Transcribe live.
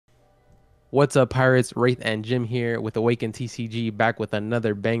What's up, Pirates? Wraith and Jim here with AwakenedTCG back with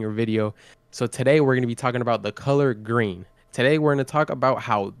another banger video. So today we're going to be talking about the color green. Today we're going to talk about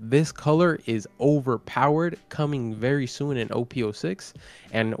how this color is overpowered, coming very soon in OP06,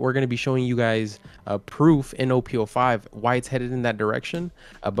 and we're going to be showing you guys proof in OP05 why it's headed in that direction.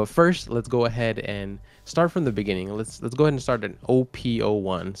 But first, let's go ahead and start from the beginning. Let's go ahead and start at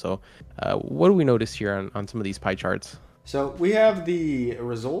OP01. So what do we notice here on some of these pie charts? So we have the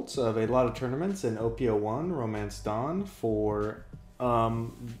results of a lot of tournaments in OP01, Romance Dawn, for a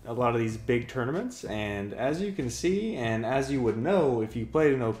lot of these big tournaments. And as you can see, and as you would know if you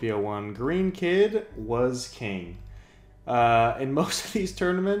played in OP01, Green Kid was king. In most of these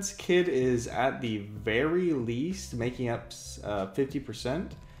tournaments, Kid is at the very least making up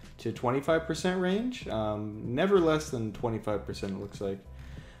 50% to 25% range. Never less than 25%, it looks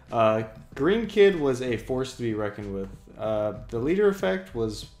like. Green Kid was a force to be reckoned with. The leader effect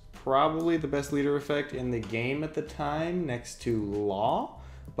was probably the best leader effect in the game at the time, next to Law,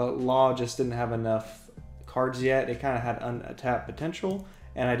 but Law just didn't have enough cards yet. It kind of had untapped potential,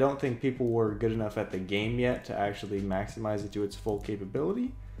 and I don't think people were good enough at the game yet to actually maximize it to its full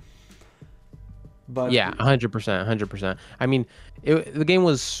capability. But yeah, 100%, 100%. I mean, the game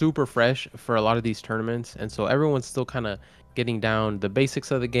was super fresh for a lot of these tournaments, and so everyone's still kind of getting down the basics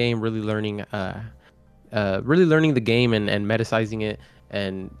of the game, really learning the game and metasizing it.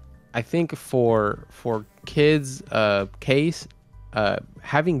 And I think for kids case,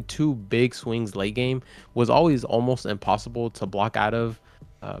 having two big swings late game was always almost impossible to block out of.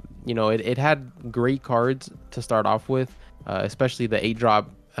 It had great cards to start off with, especially the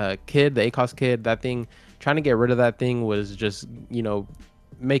 8-drop kid, the ACOS kid. That thing, trying to get rid of that thing was just,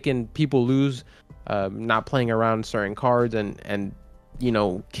 making people lose, not playing around certain cards. And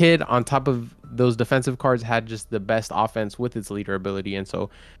Kid, on top of those defensive cards, had just the best offense with its leader ability. And so,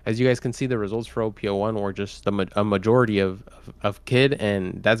 as you guys can see, the results for OP01 were just a majority of Kid,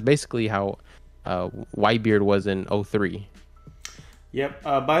 and that's basically how Whitebeard was in 03. Yep.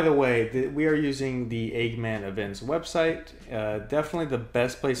 By the way, we are using the Eggman Events website. Definitely the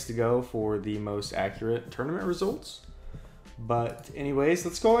best place to go for the most accurate tournament results. But anyways,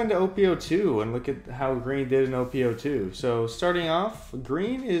 let's go into OP02 and look at how Green did in OP02. So starting off,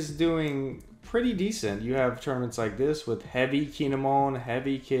 Green is doing pretty decent. You have tournaments like this with heavy Kinemon,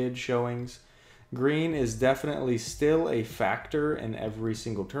 heavy Kid showings. Green is definitely still a factor in every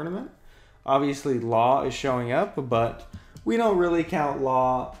single tournament. Obviously, Law is showing up, but we don't really count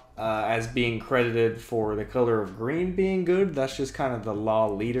Law as being credited for the color of green being good. That's just kind of the Law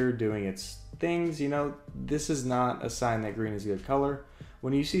leader doing its things. This is not a sign that green is a good color.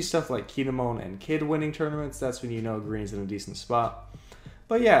 When you see stuff like Kinemon and Kid winning tournaments, that's when you know green's in a decent spot.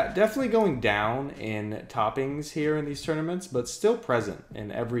 But yeah, definitely going down in toppings here in these tournaments, but still present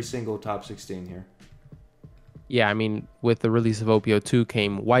in every single top 16 here. Yeah, I mean, with the release of OP02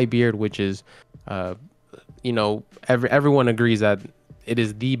 came Whitebeard, which is everyone agrees that it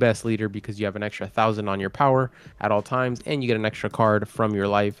is the best leader because you have an extra 1,000 on your power at all times, and you get an extra card from your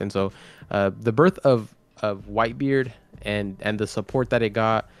life. And so the birth of Whitebeard and the support that it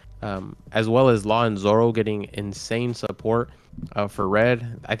got, as well as Law and Zoro getting insane support for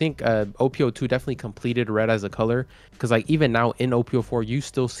Red. I think OP02 definitely completed Red as a color, because like even now in OP04 you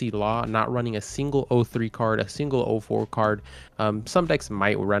still see Law not running a single 03 card, a single 04 card. Some decks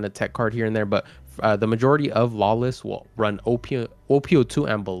might run a tech card here and there, but the majority of Lawless will run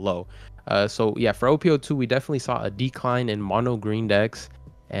OP02 and below. So yeah, for OP02 we definitely saw a decline in mono green decks,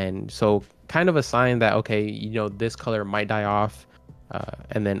 and so kind of a sign that okay, this color might die off.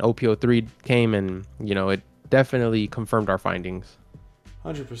 And then OP03 came, and it definitely confirmed our findings.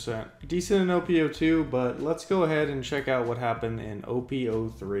 100%. Decent in OP02, but let's go ahead and check out what happened in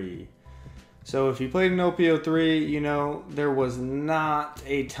OP03. So if you played in OP03, there was not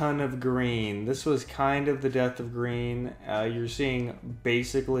a ton of green. This was kind of the death of green. You're seeing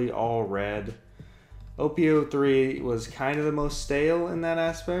basically all red. OP03 was kind of the most stale in that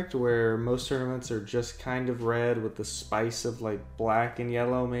aspect, where most tournaments are just kind of red with the spice of like black and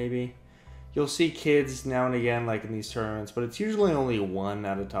yellow maybe. You'll see Kids now and again like in these tournaments, but it's usually only one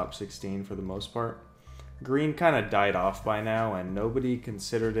out of top 16 for the most part. Green kind of died off by now, and nobody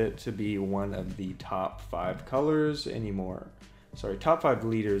considered it to be one of the top 5 colors anymore. Sorry, top 5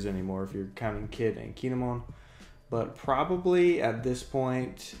 leaders anymore if you're counting Kid and Kinemon. But probably at this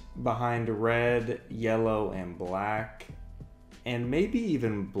point, behind red, yellow, and black, and maybe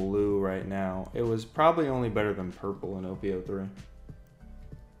even blue right now, it was probably only better than purple in OP03.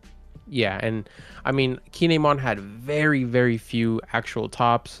 Yeah, and I mean, Kinemon had very, very few actual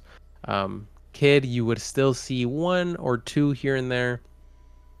tops. Kid, you would still see 1 or 2 here and there.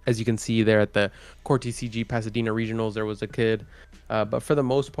 As you can see there at the Core TCG Pasadena Regionals, there was a kid. But for the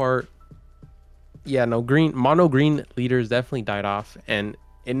most part, yeah, no, mono green leaders definitely died off, and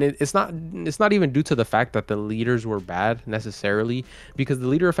it's not even due to the fact that the leaders were bad necessarily, because the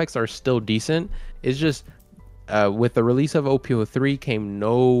leader effects are still decent. It's just with the release of OP03 came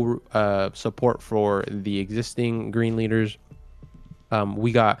no support for the existing green leaders.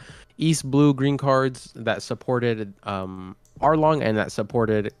 We got East Blue green cards that supported Arlong and that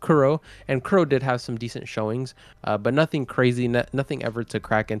supported Kuro, and Kuro did have some decent showings, but nothing crazy, nothing ever to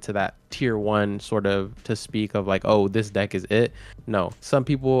crack into that tier one sort of to speak of like, oh, this deck is it. No, some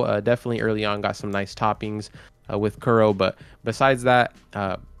people definitely early on got some nice toppings with Kuro, but besides that,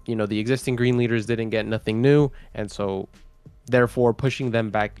 the existing green leaders didn't get nothing new, and so therefore pushing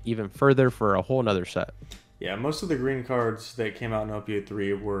them back even further for a whole nother set. Yeah, most of the green cards that came out in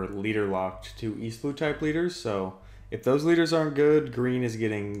OP03 were leader locked to East Blue type leaders, so if those leaders aren't good, green is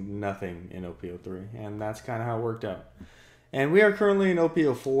getting nothing in OP03, and that's kind of how it worked out. And we are currently in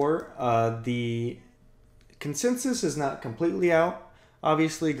OP04. The consensus is not completely out.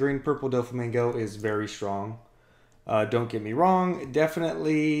 Obviously, green purple Doflamingo is very strong. Don't get me wrong,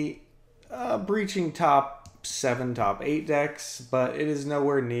 definitely breaching top 7, top 8 decks, but it is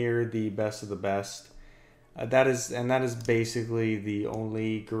nowhere near the best of the best. That is basically the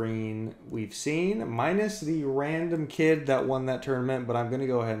only green we've seen, minus the random kid that won that tournament. But I'm going to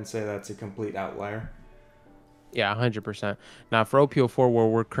go ahead and say that's a complete outlier. Yeah, 100%. Now for OPO4, where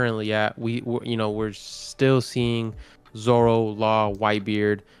we're currently at, we're still seeing Zoro, Law,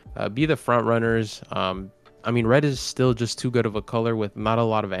 Whitebeard be the front runners. Red is still just too good of a color with not a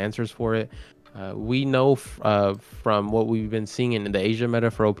lot of answers for it. We know from what we've been seeing in the Asia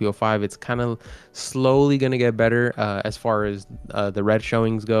meta for OPO5, it's kind of slowly going to get better as far as the red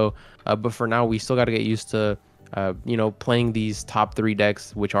showings go. But for now, we still got to get used to, playing these top 3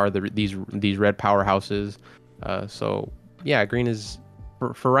 decks, which are these red powerhouses. So yeah, green is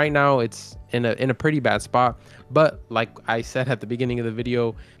for right now, it's in a pretty bad spot. But like I said at the beginning of the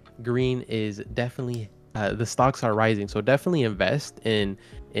video, green is definitely the stocks are rising, so definitely invest in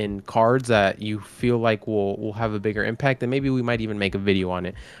cards that you feel like will have a bigger impact, and maybe we might even make a video on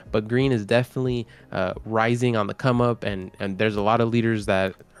it. But green is definitely rising on the come up, and there's a lot of leaders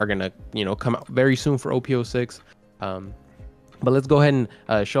that are gonna come out very soon for OP06. But let's go ahead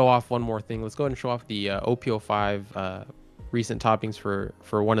and show off one more thing. Let's go ahead and show off the OP05 recent toppings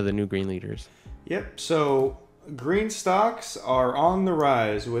for one of the new green leaders. Yep, so green stocks are on the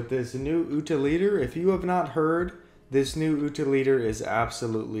rise with this new Uta leader. If you have not heard, this new Uta leader is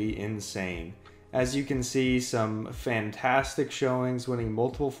absolutely insane. As you can see, some fantastic showings, winning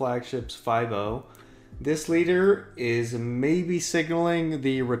multiple flagships 5-0. This leader is maybe signaling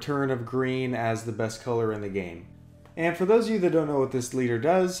the return of green as the best color in the game. And for those of you that don't know what this leader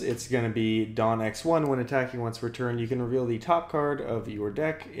does, it's going to be Dawn X1. When attacking once returned, you can reveal the top card of your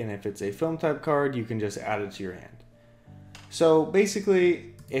deck, and if it's a film type card, you can just add it to your hand. So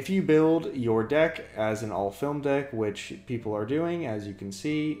basically, if you build your deck as an all film deck, which people are doing, as you can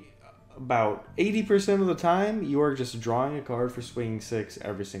see, about 80% of the time, you are just drawing a card for swinging 6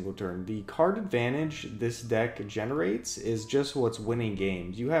 every single turn. The card advantage this deck generates is just what's winning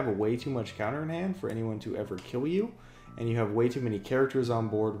games. You have way too much counter in hand for anyone to ever kill you, and you have way too many characters on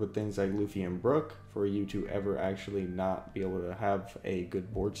board with things like Luffy and Brook for you to ever actually not be able to have a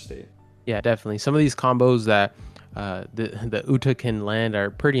good board state. Yeah, definitely. Some of these combos that the Uta can land are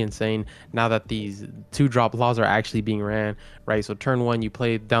pretty insane now that these 2-drop laws are actually being ran, right? So turn 1, you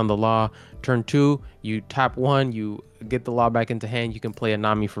play down the law. Turn 2, you tap 1, you get the law back into hand. You can play a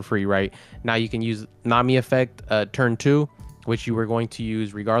Nami for free, right? Now you can use Nami effect turn 2, which you were going to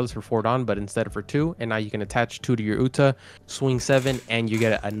use regardless for 4 Dawn, but instead of for 2. And now you can attach 2 to your Uta, swing 7, and you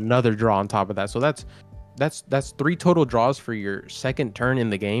get another draw on top of that. So that's 3 total draws for your second turn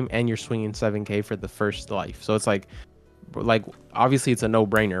in the game, and you're swinging 7k for the first life. So it's like obviously it's a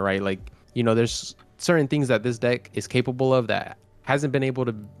no-brainer, right? Like, there's certain things that this deck is capable of that hasn't been able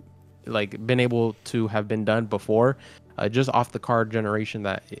to have been done before, just off the card generation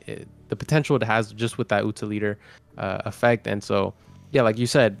that the potential it has just with that Uta leader effect. And so yeah, like you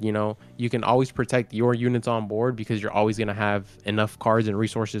said, you can always protect your units on board because you're always going to have enough cards and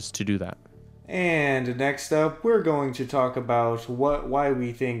resources to do that. And next up, we're going to talk about why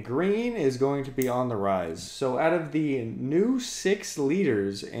we think green is going to be on the rise. So out of the new 6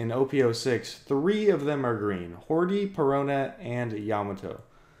 leaders in OP06, 3 of them are green. Hordy, Perona, and Yamato.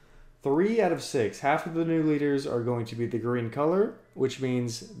 3 out of 6, half of the new leaders are going to be the green color, which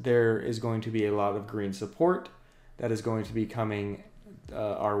means there is going to be a lot of green support that is going to be coming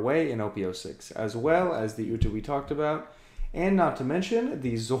our way in OP06, as well as the Uta we talked about. And not to mention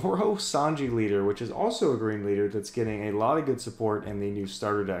the Zoro Sanji leader, which is also a green leader that's getting a lot of good support in the new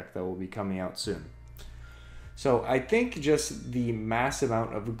starter deck that will be coming out soon. So I think just the massive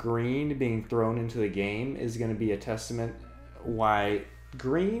amount of green being thrown into the game is going to be a testament why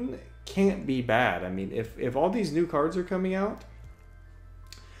green can't be bad. I mean, if all these new cards are coming out,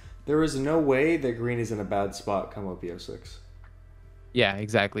 there is no way that green is in a bad spot come OP06. Yeah,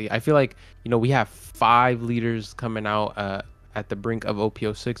 exactly. I feel like, we have 5 leaders coming out at the brink of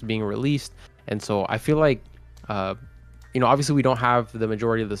OP06 being released. And so I feel like, obviously we don't have the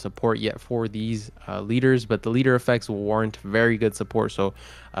majority of the support yet for these leaders, but the leader effects will warrant very good support. So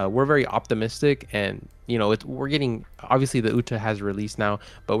we're very optimistic, and we're getting, obviously the UTA has released now,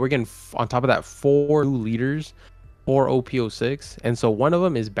 but we're getting on top of that 4 new leaders for OP06, and so one of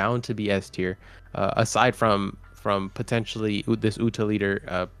them is bound to be S tier, aside from potentially this UTA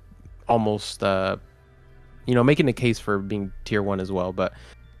leader almost making a case for being tier 1 as well. But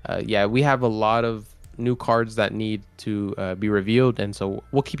yeah, we have a lot of new cards that need to be revealed, and so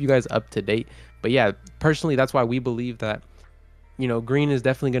we'll keep you guys up to date. But yeah, personally, that's why we believe that green is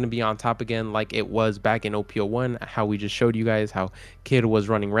definitely going to be on top again, like it was back in OP01, how we just showed you guys how Kid was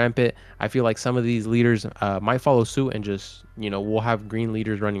running rampant. I feel like some of these leaders might follow suit, and just we'll have green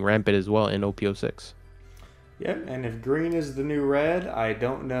leaders running rampant as well in OP06. Yep, and if green is the new red, I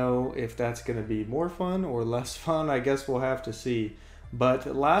don't know if that's going to be more fun or less fun. I guess we'll have to see.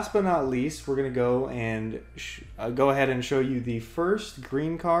 But last but not least, we're going to go and go ahead and show you the first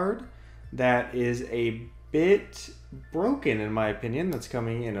green card that is a bit broken, in my opinion, that's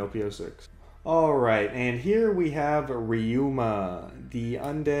coming in OP06. Alright, and here we have Ryuma, the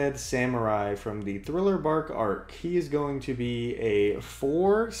undead samurai from the Thriller Bark arc. He is going to be a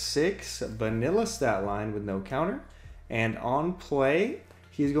 4/6 vanilla stat line with no counter, and on play,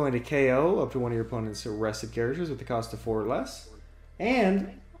 he's going to KO up to one of your opponent's rested characters with the cost of 4 or less,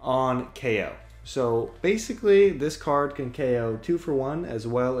 and on KO. So basically, this card can KO 2 for 1, as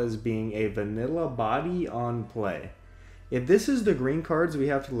well as being a vanilla body on play. If this is the green cards we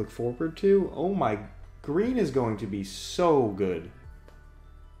have to look forward to, oh my, green is going to be so good.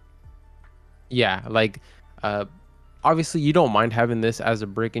 Yeah, like obviously you don't mind having this as a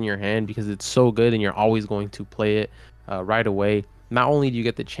brick in your hand because it's so good and you're always going to play it right away. Not only do you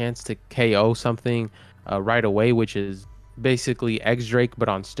get the chance to KO something right away, which is basically X Drake but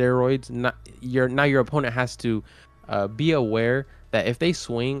on steroids. Now your opponent has to be aware that if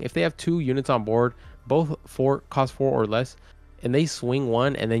they have 2 units on board, both cost 4 or less, and they swing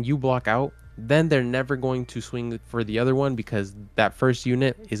one and then you block out, then they're never going to swing for the other one because that first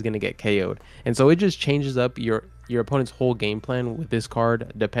unit is going to get KO'd. And so it just changes up your opponent's whole game plan with this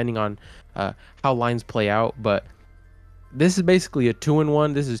card depending on how lines play out. But this is basically a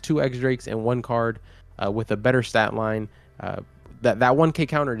 2-in-1. This is 2 X Drakes and 1 card with a better stat line. That 1k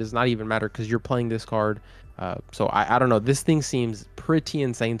counter does not even matter because you're playing this card. So I don't know. This thing seems pretty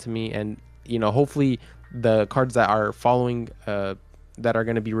insane to me, and hopefully the cards that are following that are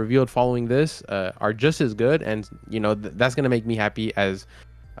going to be revealed following this are just as good, and that's going to make me happy as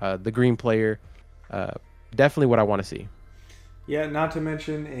the green player. Definitely what I want to see. Yeah, not to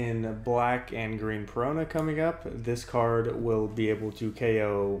mention in black and green Perona coming up, this card will be able to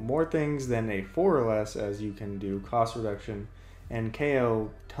KO more things than a 4 or less, as you can do cost reduction and KO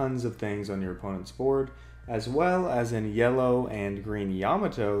tons of things on your opponent's board. As well as in yellow and green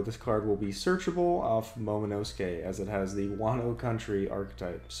Yamato, this card will be searchable off Momonosuke as it has the Wano Country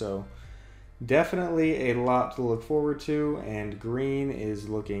archetype. So definitely a lot to look forward to, and green is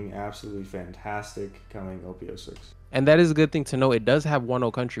looking absolutely fantastic coming OP06. And that is a good thing to know. It does have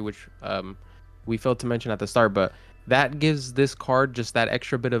Wano Country, which we failed to mention at the start, but that gives this card just that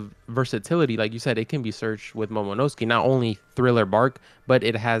extra bit of versatility. Like you said, it can be searched with Momonosuke, not only Thriller Bark, but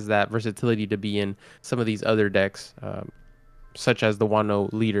it has that versatility to be in some of these other decks, such as the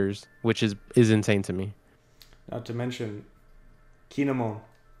Wano leaders, which is insane to me. Not to mention Kinemon.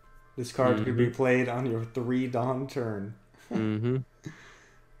 This card could be played on your 3 Dawn turn.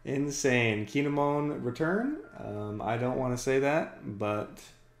 Insane. Kinemon return? I don't want to say that, but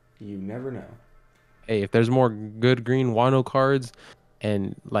you never know. Hey, if there's more good green Wano cards,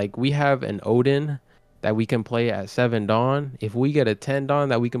 and like we have an Odin that we can play at 7 Dawn, if we get a 10 Dawn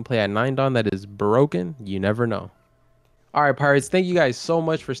that we can play at 9 Dawn that is broken, you never know. All right, Pirates, thank you guys so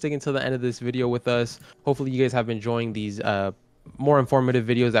much for sticking to the end of this video with us. Hopefully you guys have been enjoying these more informative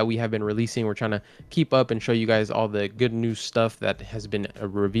videos that we have been releasing. We're trying to keep up and show you guys all the good news stuff that has been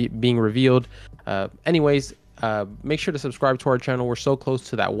being revealed. Anyways, make sure to subscribe to our channel. We're so close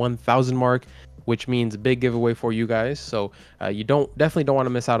to that 1,000 mark, which means big giveaway for you guys. So you definitely don't want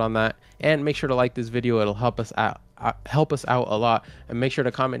to miss out on that. And make sure to like this video. It'll help us help us out a lot. And make sure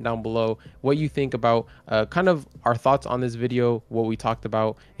to comment down below what you think about kind of our thoughts on this video, what we talked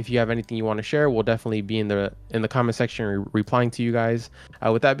about. If you have anything you want to share, we'll definitely be in the comment section replying to you guys.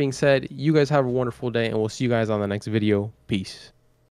 With that being said, you guys have a wonderful day, and we'll see you guys on the next video. Peace.